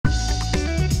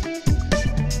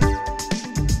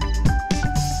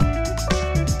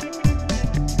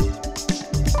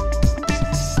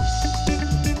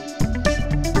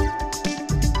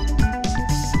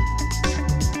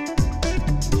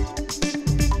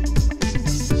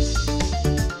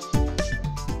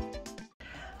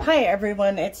Hi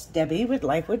everyone, it's Debbie with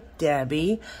Life with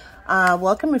Debbie.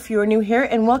 Welcome if you are new here,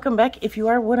 and welcome back if you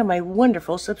are one of my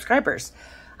wonderful subscribers.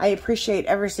 I appreciate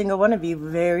every single one of you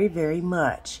very, very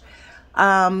much.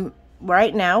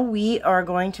 Right now we are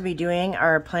going to be doing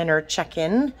our planner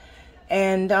check-in,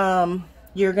 and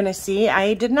you're gonna see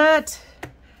I did not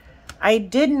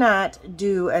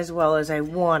do as well as I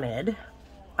wanted.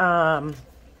 Let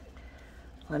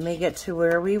me get to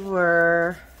where we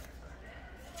were.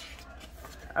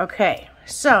 Okay,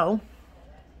 so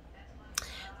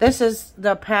this is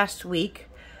the past week.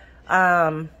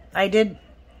 I did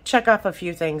check off a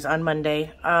few things on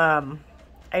Monday.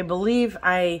 I believe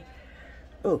I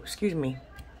worked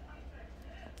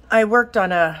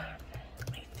on I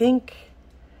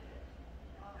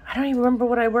don't even remember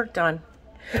what I worked on.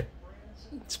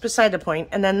 It's beside the point.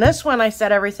 And then this one, I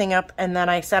set everything up, and then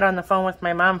I sat on the phone with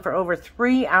my mom for over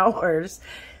 3 hours.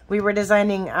 We were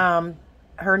designing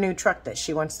her new truck that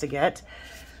she wants to get.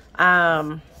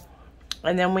 And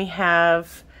then we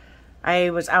have,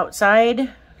 I was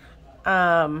outside.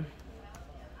 I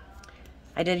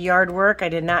did yard work. I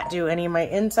did not do any of my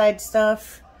inside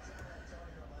stuff.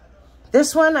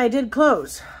 This one I did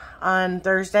close on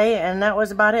Thursday, and that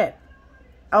was about it.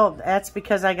 Oh, that's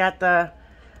because I got the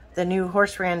new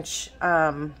Horse Ranch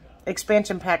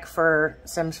expansion pack for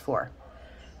Sims 4.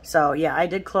 So yeah, I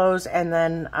did close, and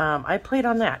then I played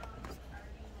on that.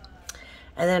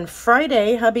 And then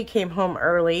Friday, hubby came home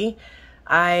early.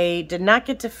 I did not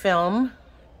get to film,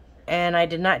 and I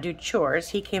did not do chores.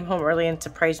 He came home early and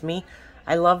surprised me.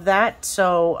 I love that.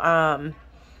 So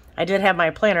I did have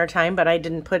my planner time, but I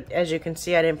didn't put, as you can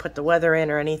see, I didn't put the weather in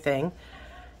or anything.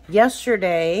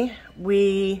 Yesterday,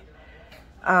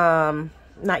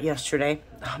 not yesterday,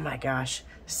 oh my gosh,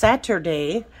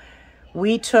 Saturday,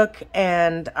 we took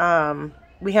and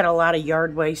we had a lot of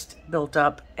yard waste built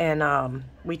up, and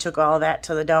we took all of that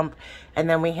to the dump. And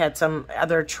then we had some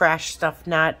other trash stuff,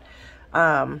 not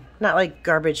like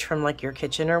garbage from like your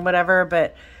kitchen or whatever,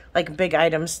 but like big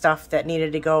item stuff that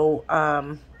needed to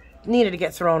go, needed to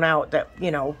get thrown out, that,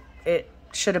 you know, it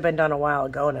should have been done a while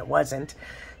ago and it wasn't.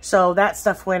 So that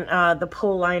stuff went, the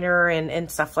pool liner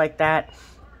and stuff like that.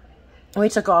 We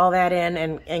took all that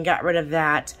in and got rid of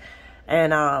that.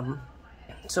 And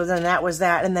so then that was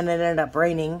that, and then it ended up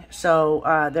raining.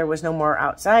 So there was no more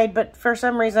outside, but for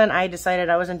some reason I decided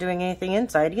I wasn't doing anything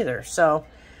inside either. So,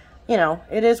 you know,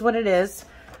 it is what it is.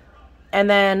 And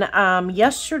then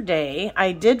yesterday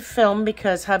I did film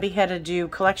because hubby had to do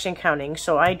collection counting.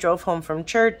 So I drove home from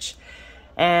church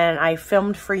and I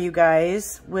filmed for you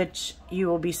guys, which you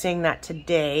will be seeing that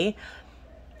today.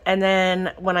 And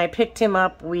then when I picked him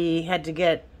up, we had to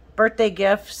get birthday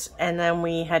gifts, and then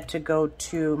we had to go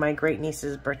to my great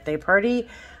niece's birthday party.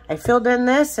 I filled in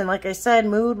this, and like I said,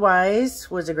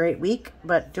 mood-wise was a great week,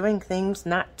 but doing things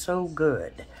not so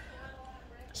good.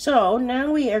 So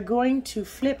now we are going to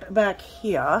flip back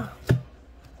here,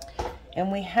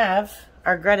 and we have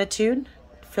our gratitude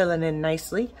filling in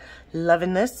nicely.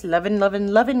 Loving this,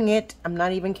 loving it. I'm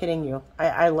not even kidding you.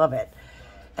 I love it.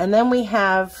 And then we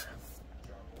have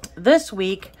this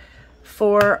week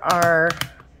for our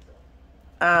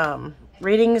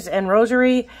readings and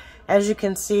rosary. As you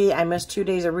can see, I missed 2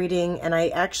 days of reading, and I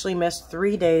actually missed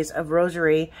 3 days of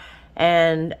rosary,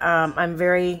 and I'm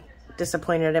very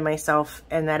disappointed in myself,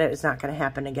 and that it is not going to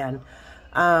happen again.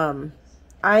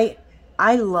 I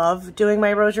love doing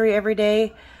my rosary every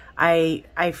day.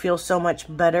 I feel so much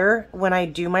better when I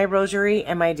do my rosary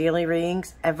and my daily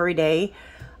readings every day.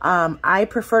 I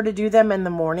prefer to do them in the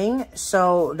morning,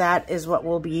 so that is what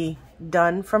will be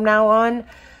done from now on.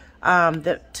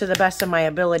 To the best of my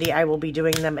ability, I will be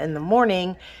doing them in the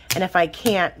morning, and if I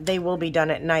can't, they will be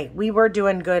done at night. We were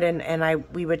doing good, and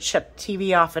we would shut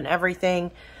TV off and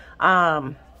everything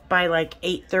by like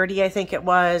 8:30, I think it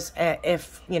was.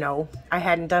 If, you know, I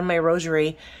hadn't done my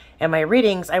rosary and my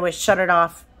readings, I would shut it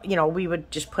off. You know, we would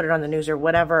just put it on the news or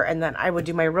whatever, and then I would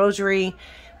do my rosary.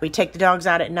 We'd take the dogs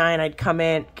out at 9. I'd come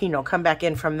in, you know, come back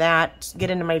in from that,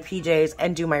 get into my PJs,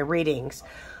 and do my readings.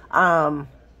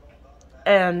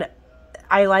 And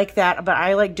I like that, but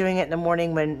I like doing it in the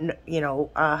morning when, you know,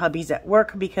 hubby's at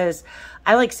work, because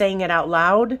I like saying it out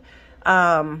loud.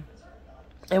 And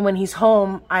when he's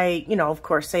home, I, you know, of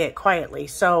course, say it quietly.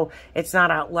 So it's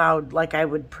not out loud like I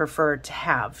would prefer to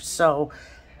have. So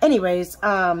anyways,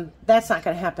 that's not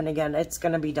going to happen again. It's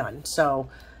going to be done. So,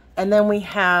 and then we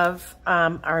have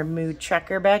our mood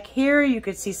checker back here. You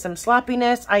could see some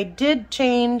sloppiness. I did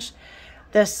change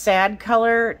the sad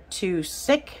color to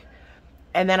sick.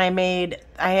 And then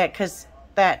because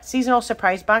that seasonal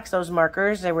surprise box, those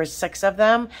markers. There were 6 of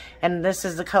them, and this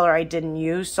is the color I didn't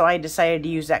use, so I decided to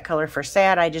use that color for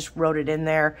sad. I just wrote it in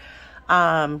there.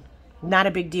 Not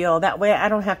a big deal. That way I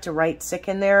don't have to write sick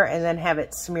in there and then have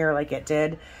it smear like it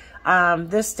did.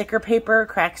 This sticker paper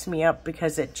cracks me up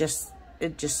because it just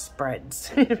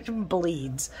spreads. It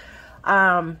bleeds.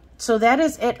 So that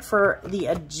is it for the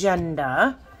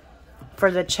agenda for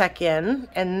the check-in.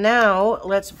 And now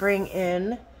let's bring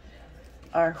in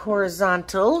our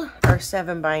horizontal, our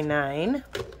 7x9.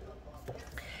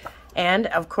 And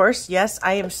of course, yes,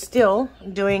 I am still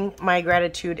doing my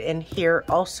gratitude in here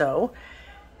also.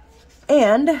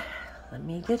 And let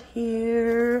me get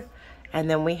here. And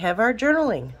then we have our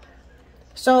journaling.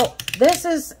 So this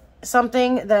is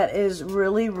something that is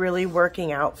really, really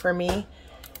working out for me.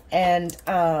 And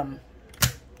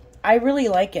I really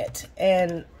like it.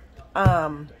 And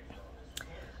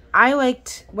I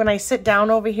liked, when I sit down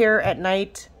over here at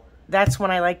night, that's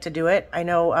when I like to do it. I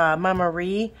know Mama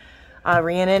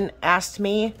Rhiannon asked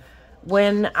me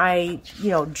when I,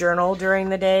 journal during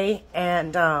the day.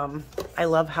 And I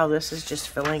love how this is just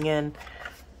filling in.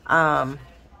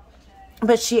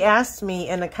 But she asked me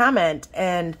in a comment,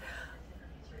 and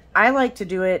I like to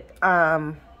do it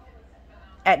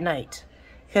at night.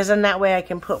 Because then that way I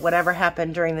can put whatever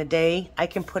happened during the day, I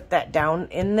can put that down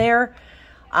in there.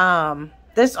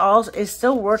 This all is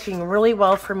still working really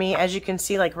well for me. As you can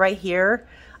see, like right here,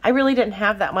 I really didn't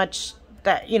have that much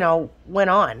that, went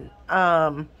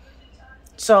on.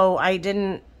 So I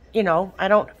didn't, I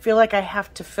don't feel like I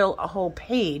have to fill a whole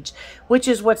page, which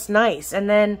is what's nice. And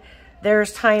then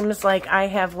there's times like I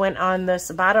have went on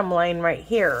this bottom line right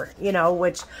here,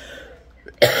 which...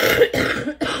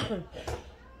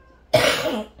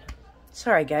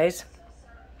 Sorry, guys.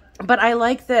 But I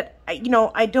like that,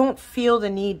 I don't feel the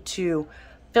need to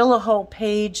fill a whole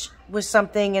page with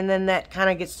something and then that kind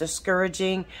of gets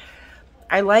discouraging.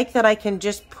 I like that I can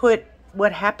just put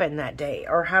what happened that day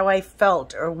or how I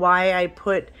felt or why I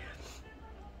put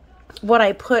what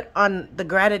I put on the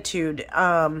gratitude.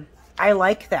 I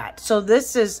like that. So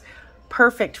this is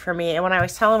perfect for me. And when I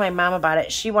was telling my mom about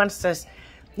it, she wants to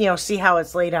see how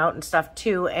it's laid out and stuff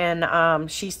too.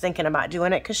 And she's thinking about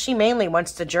doing it because she mainly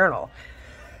wants to journal.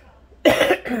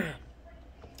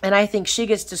 And I think she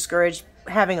gets discouraged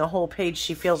having a whole page.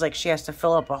 She feels like she has to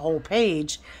fill up a whole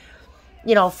page,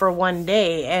 for one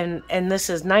day. And this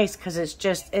is nice because it's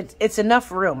just, it's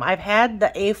enough room. I've had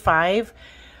the A5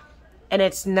 and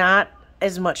it's not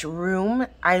as much room.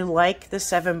 I like the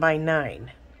 7x9.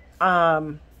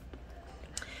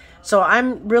 So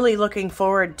I'm really looking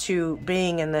forward to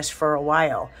being in this for a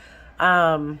while.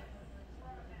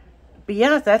 But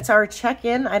yeah, that's our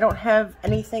check-in. I don't have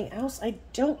anything else. I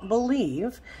don't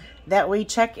believe that we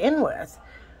check in with.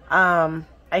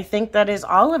 I think that is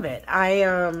all of it.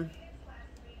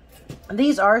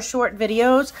 These are short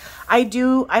videos.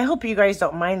 I hope you guys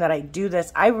don't mind that I do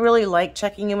this. I really like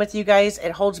checking in with you guys.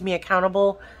 It holds me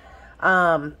accountable.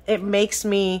 It makes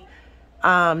me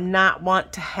not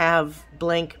want to have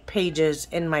blank pages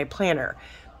in my planner.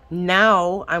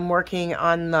 Now I'm working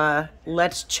on the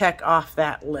let's check off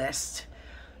that list.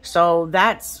 So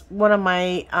that's one of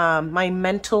my my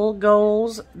mental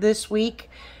goals this week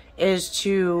is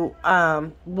to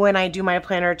when I do my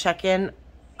planner check-in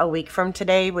a week from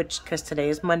today, because today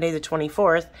is Monday the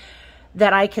 24th,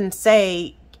 that I can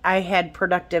say I had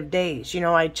productive days.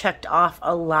 I checked off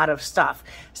a lot of stuff.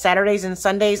 Saturdays and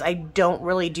Sundays, I don't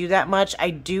really do that much. I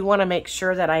do want to make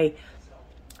sure that I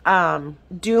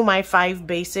do my 5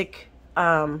 basic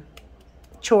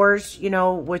chores,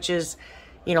 which is,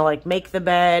 like make the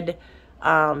bed,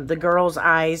 the girl's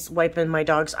eyes, wiping my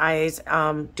dog's eyes,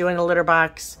 doing a litter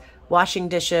box, washing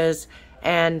dishes,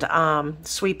 and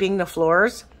sweeping the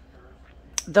floors.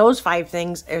 Those 5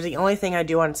 things are the only thing I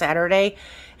do on Saturday.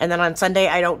 And then on Sunday,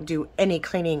 I don't do any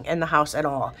cleaning in the house at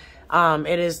all.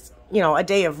 It is, a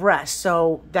day of rest.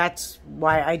 So that's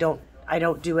why I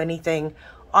don't do anything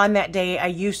on that day. I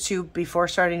used to, before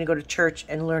starting to go to church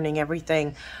and learning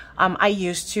everything, I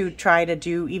used to try to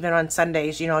do, even on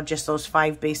Sundays, just those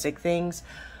 5 basic things.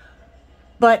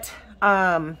 But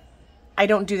I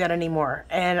don't do that anymore.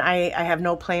 And I have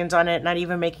no plans on it, not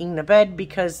even making the bed,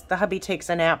 because the hubby takes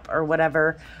a nap or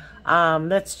whatever.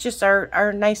 That's just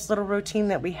our nice little routine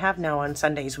that we have now on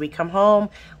Sundays. We come home,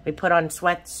 we put on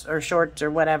sweats or shorts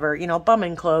or whatever,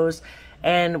 bumming clothes,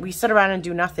 and we sit around and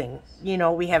do nothing.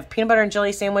 We have peanut butter and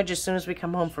jelly sandwich as soon as we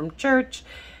come home from church,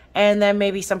 and then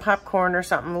maybe some popcorn or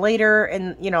something later,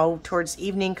 and towards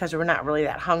evening, because we're not really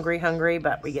that hungry,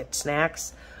 but we get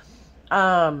snacks.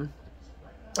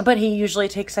 But he usually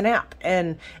takes a nap,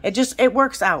 and it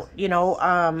works out.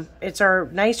 It's our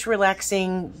nice,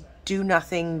 relaxing do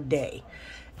nothing day.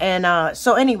 And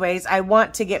so anyways, I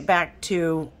want to get back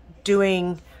to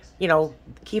doing, you know,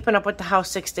 keeping up with the house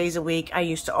 6 days a week. I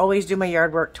used to always do my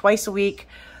yard work twice a week.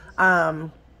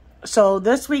 So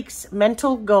this week's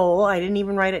mental goal, I didn't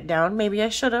even write it down. Maybe I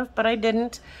should have, but I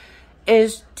didn't,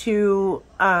 is to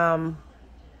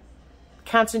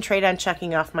concentrate on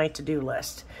checking off my to-do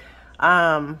list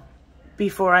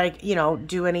before I, you know,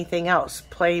 do anything else.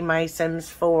 Play my Sims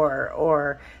 4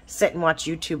 or sit and watch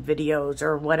YouTube videos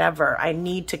or whatever. I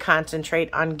need to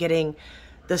concentrate on getting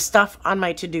the stuff on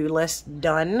my to-do list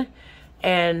done,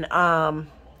 and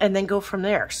then go from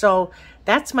there. So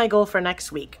that's my goal for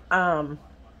next week.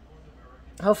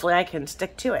 Hopefully I can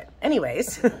stick to it.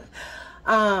 Anyways,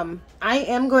 I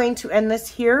am going to end this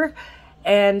here,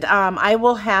 and I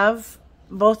will have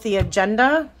both the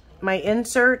agenda, my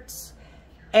inserts,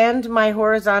 and my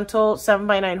horizontal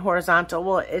 7x9 horizontal.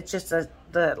 Well, it's just the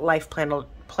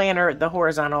LifePlanner, the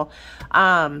horizontal.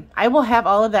 I will have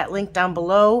all of that linked down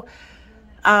below.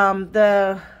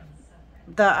 The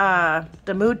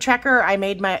mood tracker, I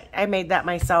made that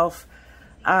myself.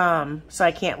 So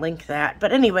I can't link that.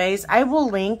 But anyways, I will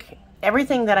link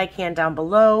everything that I can down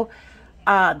below.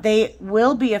 They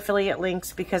will be affiliate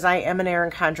links because I am an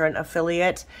Erin Condren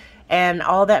affiliate. And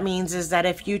all that means is that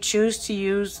if you choose to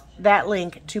use that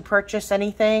link to purchase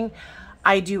anything,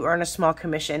 I do earn a small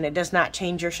commission. It does not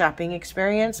change your shopping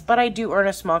experience, but I do earn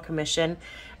a small commission.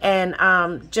 And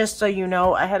just so you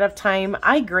know ahead of time,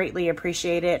 I greatly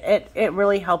appreciate it. It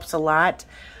really helps a lot.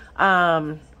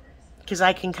 Because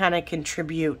I can kind of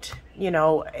contribute, you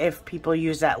know, if people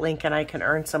use that link and I can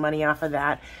earn some money off of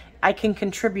that, I can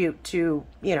contribute to,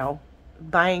 you know,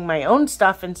 buying my own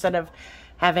stuff instead of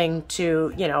having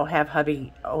to, you know, have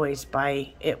hubby always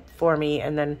buy it for me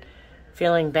and then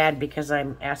feeling bad because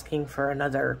I'm asking for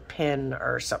another pin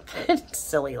or something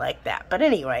silly like that. But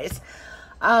anyways,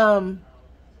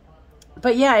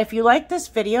 but yeah, if you like this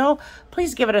video,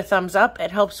 please give it a thumbs up.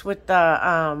 It helps with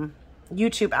the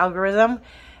YouTube algorithm.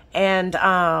 And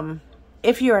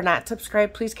if you are not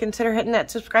subscribed, please consider hitting that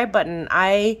subscribe button.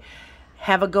 I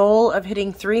have a goal of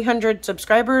hitting 300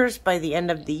 subscribers by the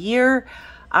end of the year.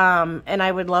 And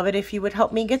I would love it if you would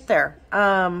help me get there.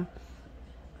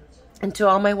 And to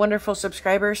all my wonderful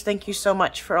subscribers, thank you so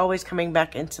much for always coming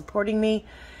back and supporting me.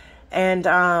 And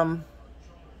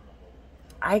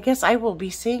I guess I will be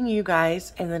seeing you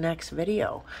guys in the next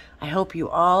video. I hope you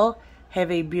all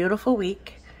have a beautiful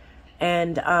week.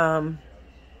 And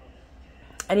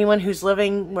anyone who's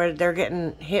living where they're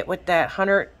getting hit with that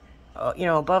 100, you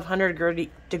know, above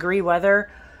 100-degree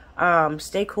weather,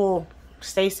 stay cool,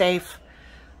 stay safe.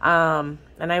 And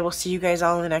I will see you guys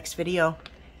all in the next video.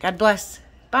 God bless.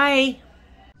 Bye.